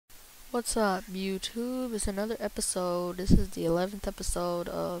What's up, YouTube? It's another episode. This is the 11th episode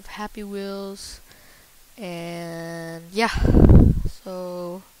of Happy Wheels. And yeah,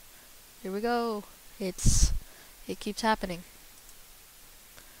 so here we go. It keeps happening.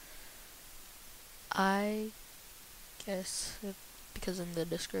 I guess because in the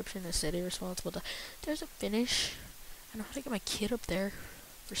description it said irresponsible. There's a finish. I know how to get my kid up there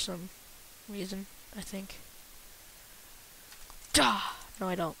for some reason, I think. No,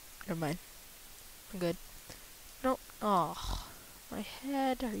 I don't. Never mind. I'm good. No. Oh, my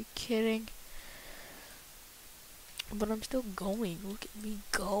head. Are you kidding? But I'm still going. Look at me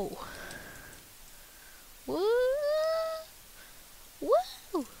go. Woo!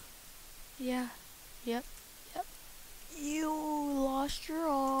 Woo! Yeah. Yep. Yep. You lost your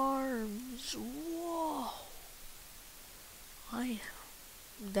arms. Whoa.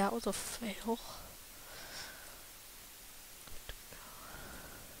 That was a fail.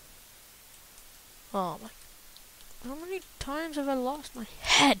 Oh my. How many times have I lost my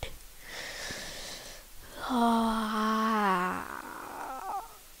head? Oh,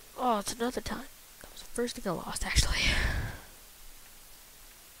 it's another time. That was the first thing I lost, actually.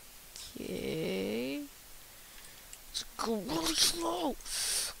 Okay. Let's go really slow.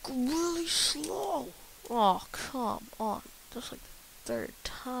 Go really slow. Oh, come on. That's like the third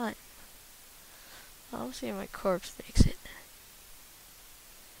time. I'll see if my corpse makes it.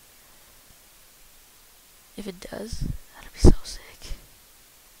 If it does, that'll be so sick.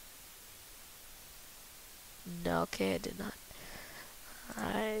 No, okay, I did not.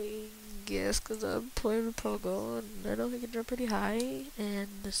 I guess because I'm playing with Pogo and I know he can jump pretty high, and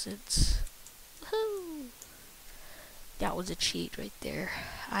since... Woohoo! That was a cheat right there.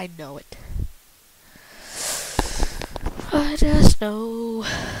 I know it. I just know.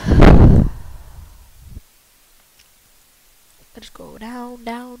 Gotta go down,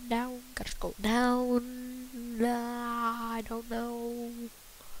 down, down. Gotta go down. I don't know.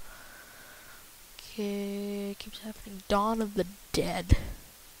 Okay, keeps happening. Dawn of the Dead.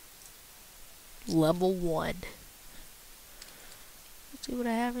 Level 1. Let's see what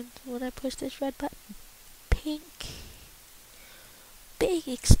I have when I push this red button. Pink. Big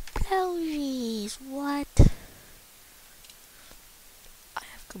explosions. What? I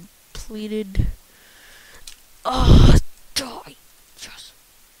have completed. Oh, die. Just.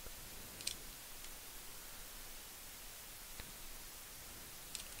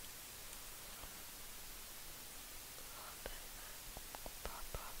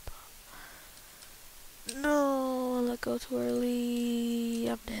 No, I let go too early.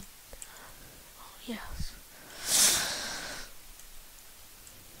 I'm dead. Oh, yes.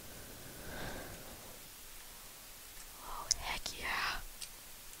 Oh, heck yeah.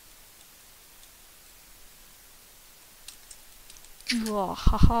 Oh,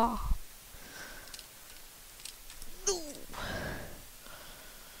 haha. No.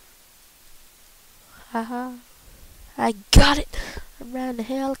 Haha. I got it. I ran the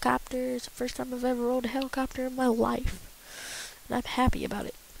helicopter. It's the first time I've ever rode a helicopter in my life. And I'm happy about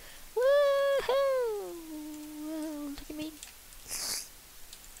it. Woohoo! Look at me.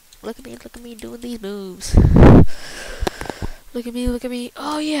 Look at me doing these moves. Look at me.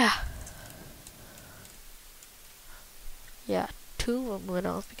 Oh yeah. Yeah, 2 of them went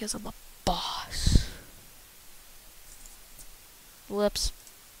off because I'm a boss. Whoops.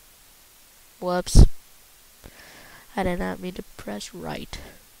 I did not mean to press right.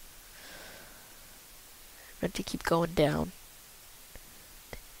 I meant to keep going down.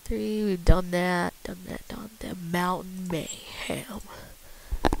 3, we've done that. Mountain Mayhem.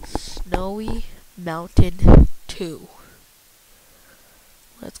 Snowy Mountain 2.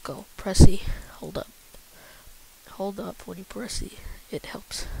 Let's go. Press E. Hold up. Hold up when you press E. It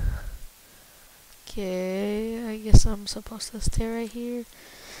helps. Okay, I guess I'm supposed to stay right here.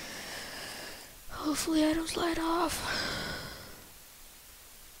 Hopefully I don't slide off.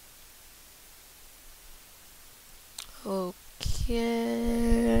 Okay.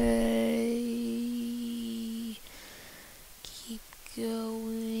 Keep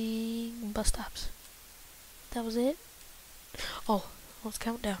going. Bus stops. That was it? Oh, let's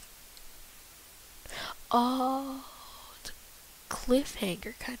count down. Oh, it's a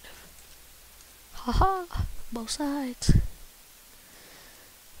cliffhanger, kind of. Haha, both sides.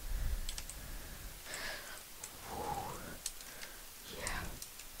 Yeah,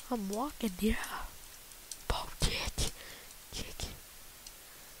 I'm walking, yeah. Oh, kick.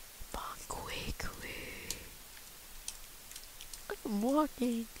 Come on, quick. I'm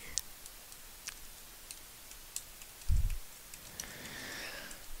walking.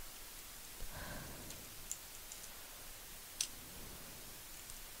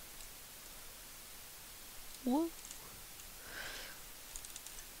 Whoa.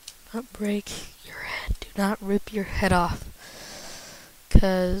 Not break your head. Do not rip your head off.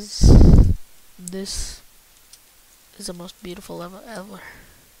 'Cause this is the most beautiful level ever.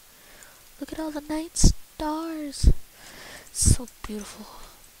 Look at all the night stars. It's so beautiful.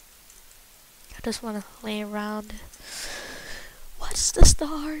 I just want to lay around, watch the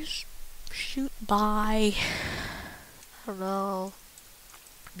stars shoot by. I don't know.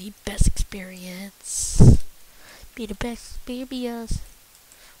 Be best experience. Be the best experience.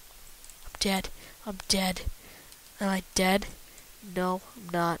 I'm dead. I'm dead. Am I dead? No, I'm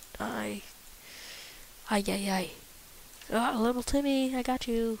not. Ay. Little Timmy, I got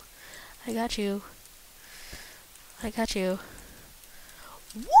you. I got you. I got you.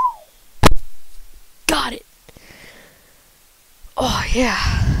 Woo! Got it! Oh,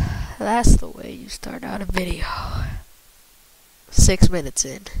 yeah. That's the way you start out a video. 6 minutes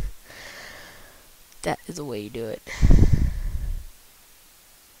in. That is the way you do it.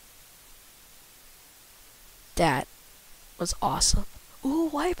 That was awesome. Ooh,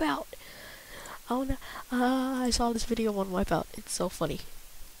 Wipeout! Oh no, I saw this video on Wipeout. It's so funny.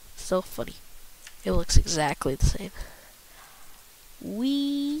 So funny. It looks exactly the same.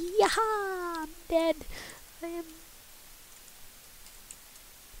 Yaha! I'm dead. I am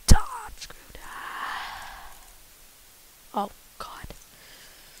I'm screwed. Oh god.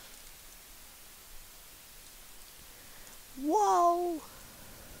 Whoa!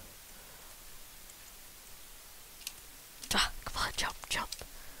 Come on, jump, jump.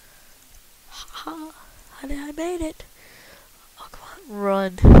 Ha! Honey, I made it. Oh, come on,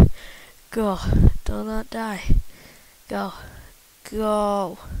 run. Go. Do not die. Go.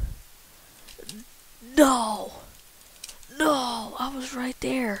 Go. No! No! I was right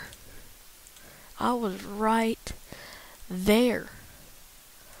there. I was right there.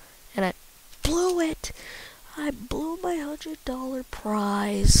 And I blew it. I blew my $100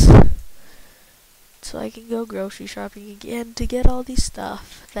 prize. So I can go grocery shopping again to get all these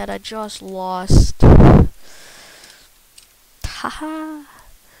stuff that I just lost. Haha.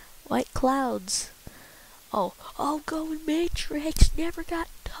 White clouds. Oh, go in Matrix. Never got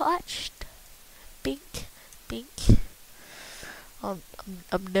touched. Bink, bink. I'm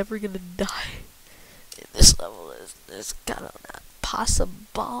never gonna die. This level is kind of not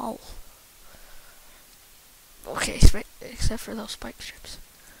possible. Okay, except for those spike strips.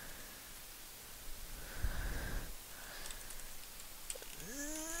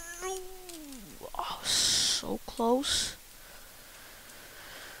 Oh, so close.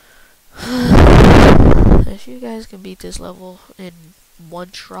 If you guys can beat this level in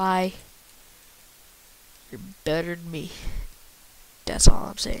one try, you're better than me. That's all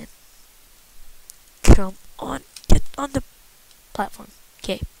I'm saying. Come on, get on the platform.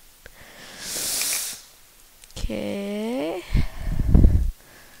 Okay. Okay.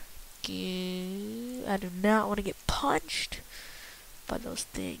 I do not want to get punched by those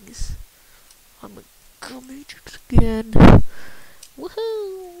things. I'm gonna go Matrix again.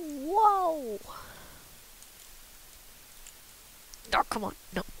 Woohoo! Whoa! Oh, come on.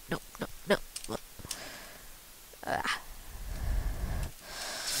 No. No.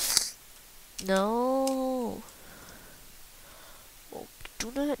 Oh,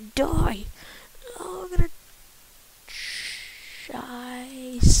 do not die. Oh, I'm gonna Shice.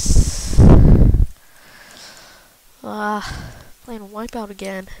 Playing Wipeout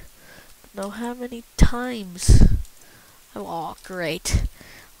again. Know how many times? Oh, great.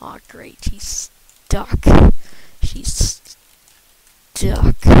 Oh, great. She's stuck. She's stuck.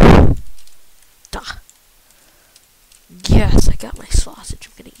 Duh. Yes, I got my sausage.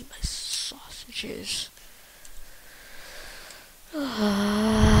 I'm gonna eat my sausages.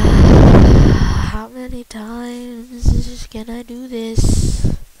 How many times can I do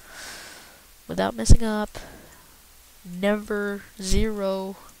this without messing up? Never.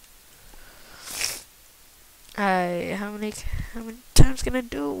 Zero. How many times can I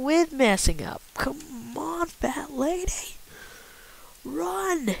do it with messing up? Come on, fat lady.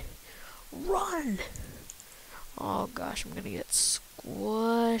 Run! Run! Oh gosh, I'm gonna get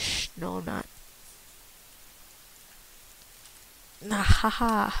squished. No, I'm not. Nah,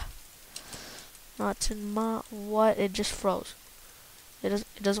 haha. Not in my what? It just froze. It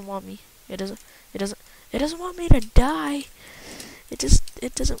doesn't want me. It doesn't want me to die.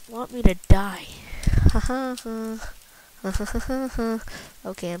 It doesn't want me to die.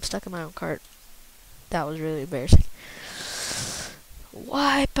 Okay, I'm stuck in my own cart. That was really embarrassing.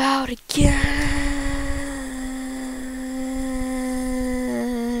 Wipe out again.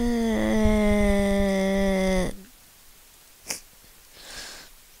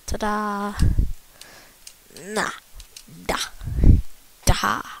 Ta-da. Nah. Da.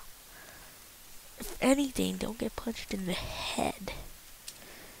 Da. If anything, don't get punched in the head.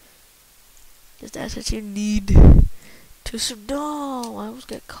 Because that's what you need to no, I almost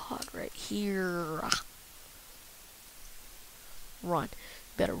get caught right here. Run.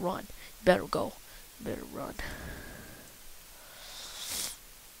 You better run. You better go. You better run.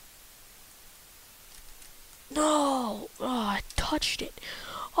 No! Oh, I touched it.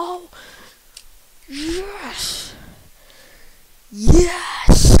 Oh! Yes!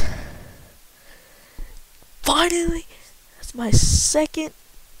 Yes! Finally! That's my second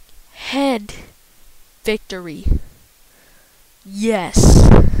head victory. Yes!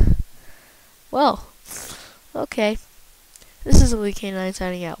 Well, okay. This is Elite K9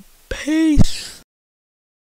 signing out. Peace!